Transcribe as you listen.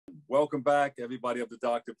Welcome back, everybody of the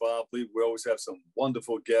Dr. Bob Lee. We always have some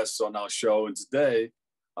wonderful guests on our show. And today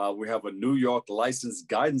we have a New York licensed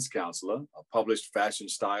guidance counselor, a published fashion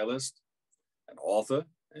stylist, an author,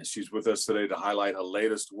 and she's with us today to highlight her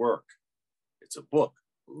latest work. It's a book,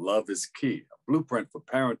 Love is Key, a blueprint for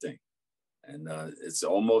parenting. And it's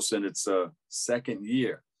almost in its second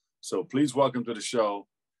year. So please welcome to the show,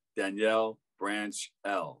 Danielle Branch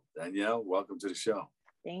L. Danielle, welcome to the show.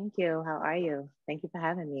 Thank you. How are you? Thank you for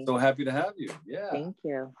having me. So happy to have you. Yeah. Thank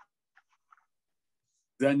you.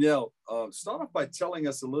 Danielle, start off by telling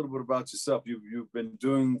us a little bit about yourself. You've been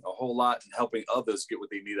doing a whole lot in helping others get what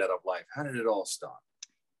they need out of life. How did it all start?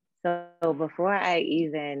 So before I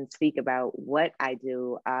even speak about what I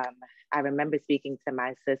do, I remember speaking to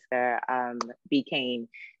my sister, B. Kane,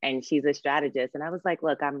 and she's a strategist. And I was like,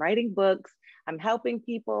 look, I'm writing books, I'm helping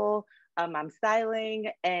people, I'm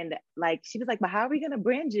styling. And like, she was like, but how are we going to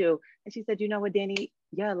brand you? And she said, you know what, Danny,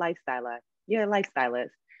 you're a lifestyler. You're a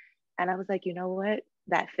lifestylist. And I was like, you know what?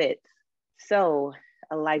 That fits. So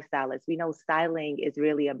a lifestylist, we know styling is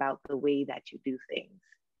really about the way that you do things.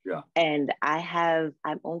 Yeah. And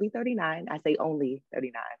I'm only 39. I say only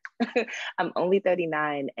 39. I'm only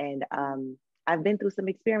 39. And I've been through some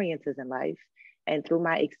experiences in life. And through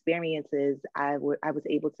my experiences, I was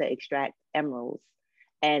able to extract emeralds.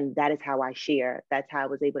 And that is how I share. That's how I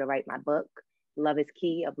was able to write my book, Love is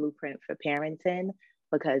Key, a blueprint for parenting,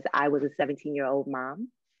 because I was a 17-year-old mom.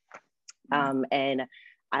 And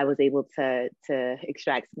I was able to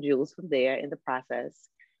extract some jewels from there in the process.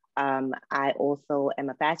 I also am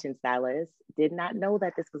a fashion stylist. Did not know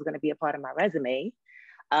that this was going to be a part of my resume.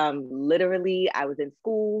 Literally, I was in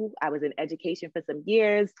school. I was in education for some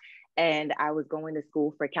years, and I was going to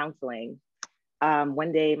school for counseling.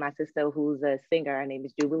 One day, my sister, who's a singer, her name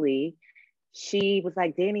is Jubilee, she was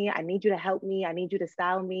like, Danny, I need you to help me. I need you to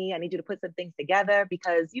style me. I need you to put some things together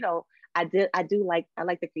because, you know, I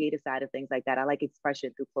like the creative side of things like that. I like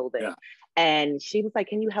expression through clothing. Yeah. And she was like,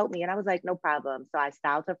 can you help me? And I was like, no problem. So I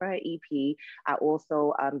styled her for her EP. I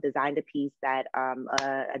also designed a piece that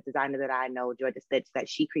a designer that I know, Georgia Stitch, that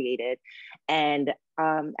she created. And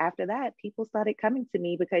after that, people started coming to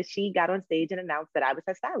me because she got on stage and announced that I was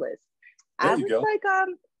her stylist. I was like,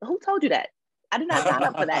 who told you that? I did not sign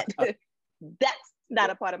up for that. That's not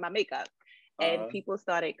a part of my makeup. And people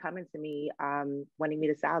started coming to me wanting me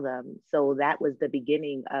to style them. So that was the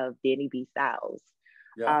beginning of Danny B Styles.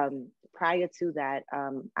 Yeah. Prior to that,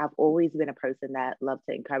 I've always been a person that loves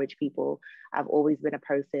to encourage people. I've always been a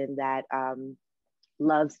person that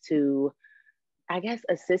loves to, I guess,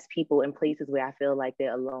 assist people in places where I feel like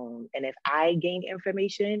they're alone. And if I gain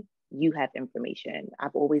information, you have information.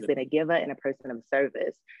 I've always been a giver and a person of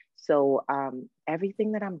service. So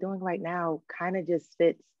everything that I'm doing right now kind of just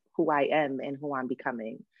fits who I am and who I'm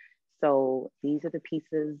becoming. So these are the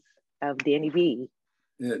pieces of Danny B.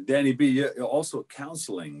 Yeah, Danny B, you're also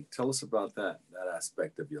counseling. Tell us about that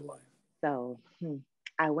aspect of your life. So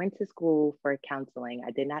I went to school for counseling.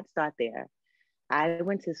 I did not start there. I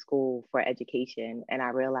went to school for education, and I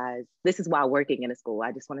realized this is while working in a school.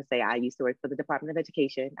 I just want to say I used to work for the Department of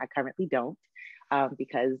Education. I currently don't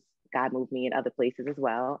because God moved me in other places as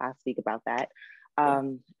well. I'll speak about that.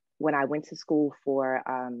 When I went to school for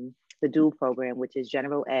the dual program, which is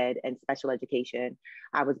general ed and special education,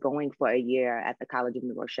 I was going for a year at the College of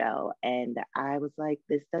New Rochelle. And I was like,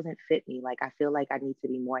 this doesn't fit me. Like, I feel like I need to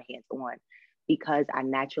be more hands-on because I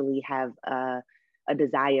naturally have a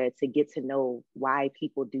desire to get to know why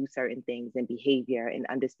people do certain things and behavior and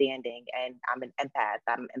understanding. And I'm an empath,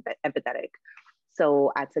 I'm empathetic.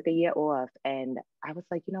 So I took a year off and I was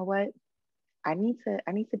like, you know what? I need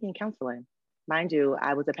to be in counseling. Mind you,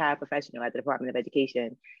 I was a paraprofessional at the Department of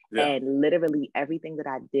Education, and literally everything that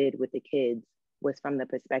I did with the kids was from the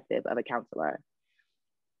perspective of a counselor.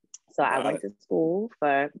 So I went to school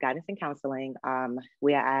for guidance and counseling,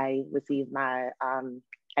 where I received my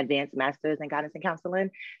advanced master's in guidance and counseling.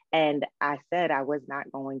 And I said I was not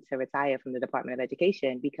going to retire from the Department of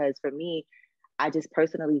Education because for me, I just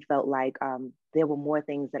personally felt like there were more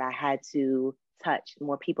things that I had to touch,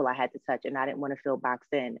 more people I had to touch, and I didn't want to feel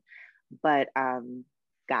boxed in. But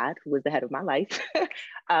God, who was the head of my life,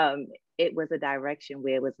 it was a direction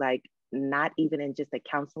where it was like, not even in just a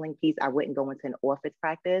counseling piece, I wouldn't go into an office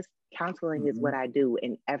practice. Counseling is what I do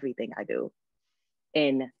in everything I do.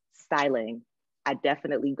 In styling, I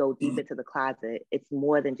definitely go deep into the closet. It's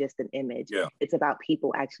more than just an image. Yeah. It's about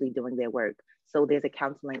people actually doing their work. So there's a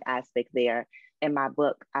counseling aspect there. In my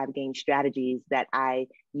book, I've gained strategies that I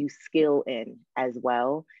use skill in as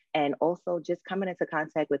well. And also just coming into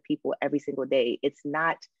contact with people every single day. It's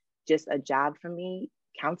not just a job for me.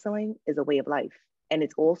 Counseling is a way of life. And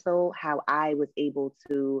it's also how I was able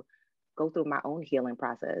to go through my own healing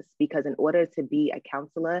process, because in order to be a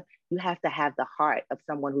counselor, you have to have the heart of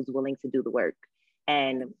someone who's willing to do the work.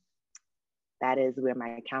 And that is where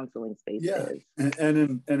my counseling space is.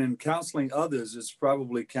 And in counseling others, it's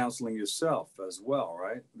probably counseling yourself as well,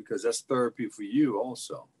 right? Because that's therapy for you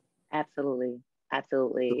also. Absolutely.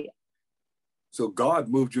 Absolutely. So God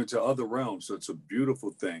moved you into other realms. So it's a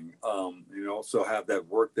beautiful thing. You also have that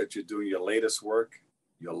work that you're doing, your latest work,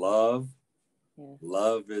 your love. Yeah.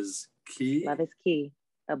 Love is key. Love is key.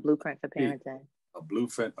 A blueprint for parenting. A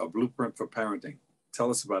blueprint for parenting.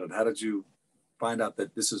 Tell us about it. How did you find out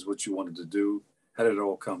that this is what you wanted to do? How did it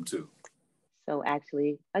all come to? So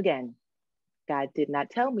actually, again, God did not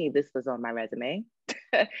tell me this was on my resume.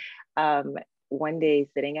 One day,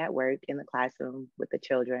 sitting at work in the classroom with the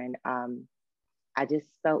children, I just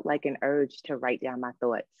felt like an urge to write down my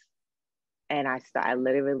thoughts. And I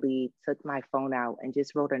literally took my phone out and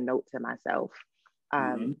just wrote a note to myself,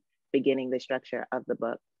 beginning the structure of the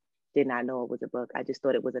book. Did not know it was a book. I just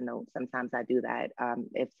thought it was a note. Sometimes I do that.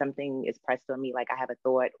 If something is pressed on me, like I have a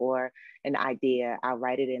thought or an idea, I'll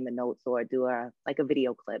write it in the notes or do a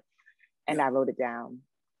video clip. And I wrote it down.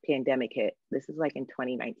 Pandemic hit. This is like in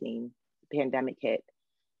 2019. Pandemic hit.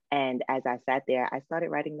 And as I sat there, I started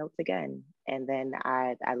writing notes again. And then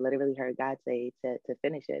I literally heard God say to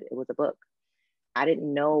finish it. It was a book. I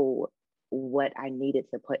didn't know what I needed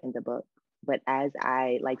to put in the book. But as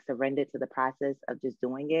I surrendered to the process of just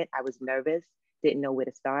doing it, I was nervous, didn't know where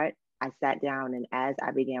to start. I sat down, and as I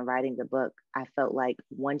began writing the book, I felt like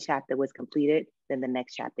one chapter was completed, then the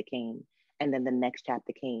next chapter came, and then the next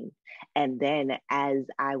chapter came. And then as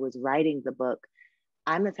I was writing the book,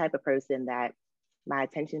 I'm the type of person that my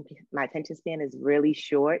attention span is really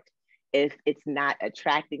short if it's not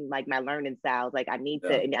attracting like my learning styles. Like I need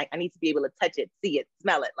to be able to touch it, see it,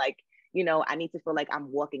 smell it. I need to feel like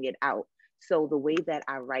I'm walking it out. So the way that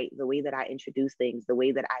I write, the way that I introduce things, the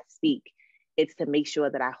way that I speak, it's to make sure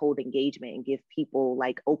that I hold engagement and give people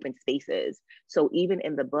open spaces. So even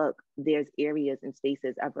in the book, there's areas and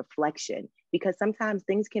spaces of reflection, because sometimes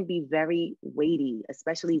things can be very weighty,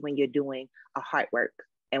 especially when you're doing a hard work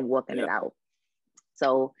and working it out.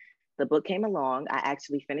 So the book came along, I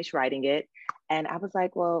actually finished writing it, and I was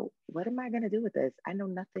like, well, what am I going to do with this? I know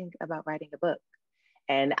nothing about writing a book.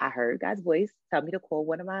 And I heard God's voice tell me to call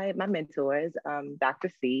one of my mentors,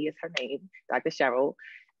 Dr. C is her name, Dr. Cheryl.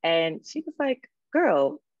 And she was like,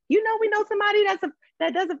 girl, we know somebody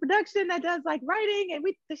that does a production, that does writing, and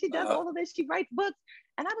she does all of this. She writes books.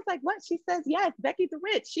 And I was like, what? She says, yes, Becky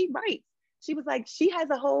DeWitt, she writes. She was like, she has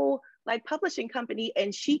a whole publishing company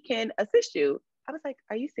and she can assist you. I was like,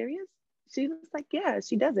 are you serious? She was like, yeah,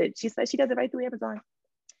 she does it. She said she does it right through Amazon.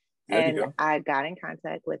 And I got in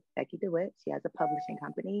contact with Becky DeWitt. She has a publishing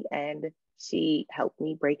company and she helped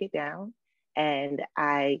me break it down. And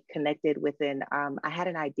I connected within, I had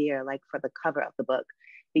an idea for the cover of the book,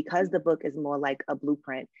 because the book is more like a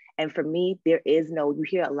blueprint. And for me, you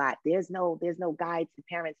hear a lot, there's no guide to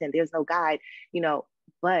parenting, there's no guide,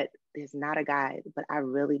 but there's not a guide, but I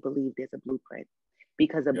really believe there's a blueprint,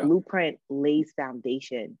 because a blueprint lays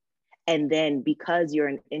foundation. And then because you're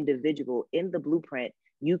an individual in the blueprint,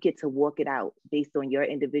 you get to walk it out based on your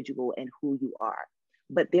individual and who you are.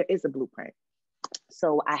 But there is a blueprint.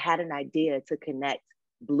 So I had an idea to connect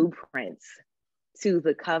blueprints to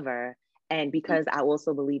the cover. And because I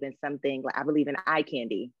also believe in something, I believe in eye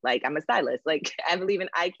candy. I'm a stylist. I believe in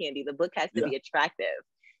eye candy. The book has to be attractive.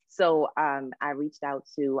 So I reached out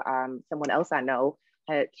to someone else I know,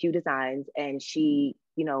 had Q Designs, and she,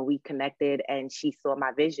 we connected, and she saw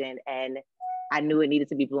my vision, and I knew it needed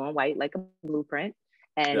to be blue and white, like a blueprint.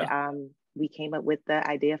 And we came up with the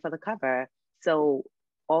idea for the cover. So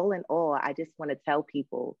all in all, I just want to tell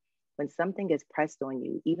people, when something is pressed on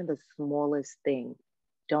you, even the smallest thing,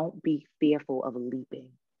 don't be fearful of leaping.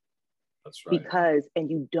 That's right. And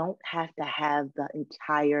you don't have to have the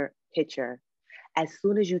entire picture. As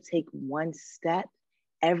soon as you take one step,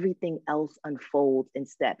 everything else unfolds in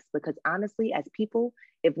steps. Because honestly, as people,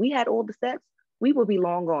 if we had all the steps, we would be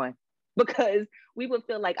long gone, because we would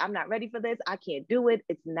feel like, I'm not ready for this, I can't do it.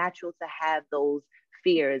 It's natural to have those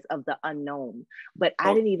fears of the unknown. But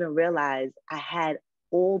I didn't even realize I had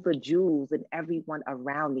all the jewels and everyone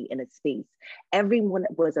around me in a space. Everyone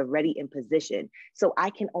was already in position. So I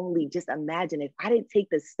can only just imagine, if I didn't take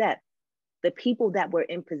the step, the people that were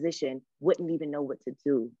in position wouldn't even know what to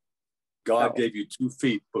do. God gave you 2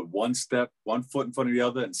 feet, put one foot in front of the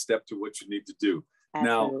other, and step to what you need to do.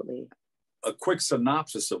 Absolutely. Now, a quick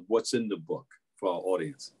synopsis of what's in the book for our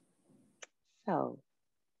audience. So,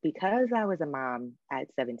 because I was a mom at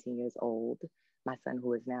 17 years old, my son,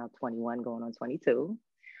 who is now 21 going on 22,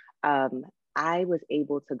 I was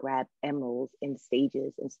able to grab emeralds in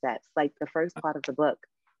stages and steps. Like the first part of the book,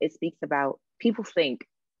 it speaks about, people think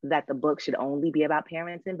that the book should only be about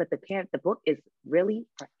parenting, but the book is really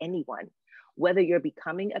for anyone, whether you're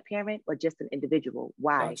becoming a parent or just an individual.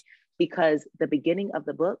 Why? Gotcha. Because the beginning of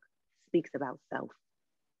the book speaks about self.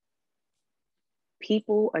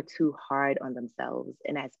 People are too hard on themselves.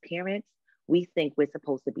 And as parents, we think we're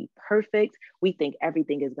supposed to be perfect. We think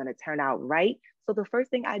everything is going to turn out right. So the first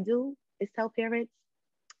thing I do is tell parents,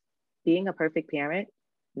 being a perfect parent,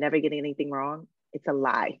 never getting anything wrong, it's a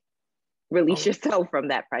lie. Release yourself from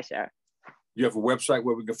that pressure. You have a website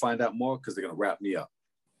where we can find out more? Because they're going to wrap me up.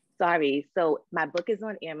 Sorry. So my book is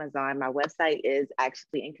on Amazon. My website is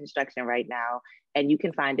actually in construction right now. And you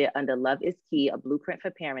can find it under Love is Key, A Blueprint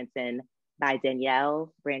for Parenting by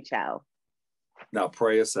Danielle Branchell. Now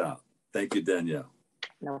pray us out. Thank you, Danielle.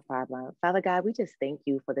 No problem. Father God, we just thank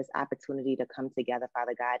you for this opportunity to come together,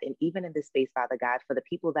 Father God. And even in this space, Father God, for the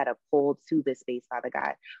people that are called to this space, Father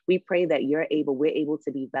God, we pray that we're able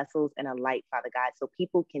to be vessels and a light, Father God, so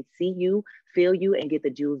people can see you, feel you, and get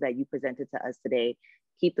the jewels that you presented to us today.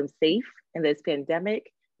 Keep them safe in this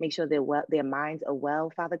pandemic. Make sure their minds are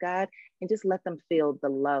well, Father God, and just let them feel the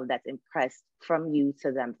love that's impressed from you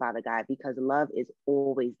to them, Father God, because love is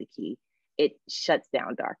always the key. It shuts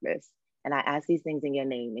down darkness. And I ask these things in your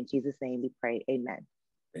name. In Jesus' name we pray. Amen.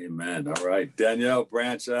 Amen. All right. Danielle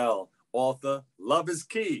Branchell, author, Love is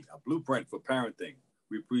Key, A Blueprint for Parenting.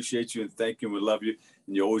 We appreciate you and thank you. And we love you.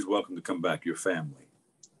 And you're always welcome to come back. Your family.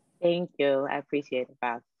 Thank you. I appreciate it,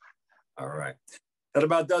 Bob. All right. That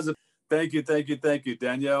about does it. Thank you.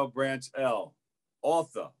 Danielle Branchell,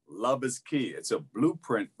 author, Love is Key. It's a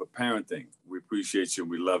blueprint for parenting. We appreciate you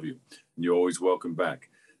and we love you. And you're always welcome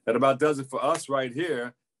back. That about does it for us right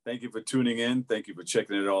here. Thank you for tuning in. Thank you for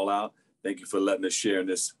checking it all out. Thank you for letting us share in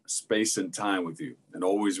this space and time with you. And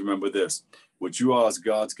always remember this, what you are is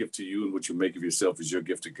God's gift to you, and what you make of yourself is your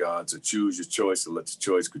gift to God. So choose your choice and let your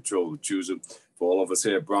choice control the chooser. For all of us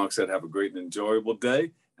here at Bronx, have a great and enjoyable day.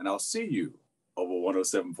 And I'll see you over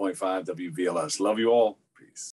 107.5 WVLS. Love you all.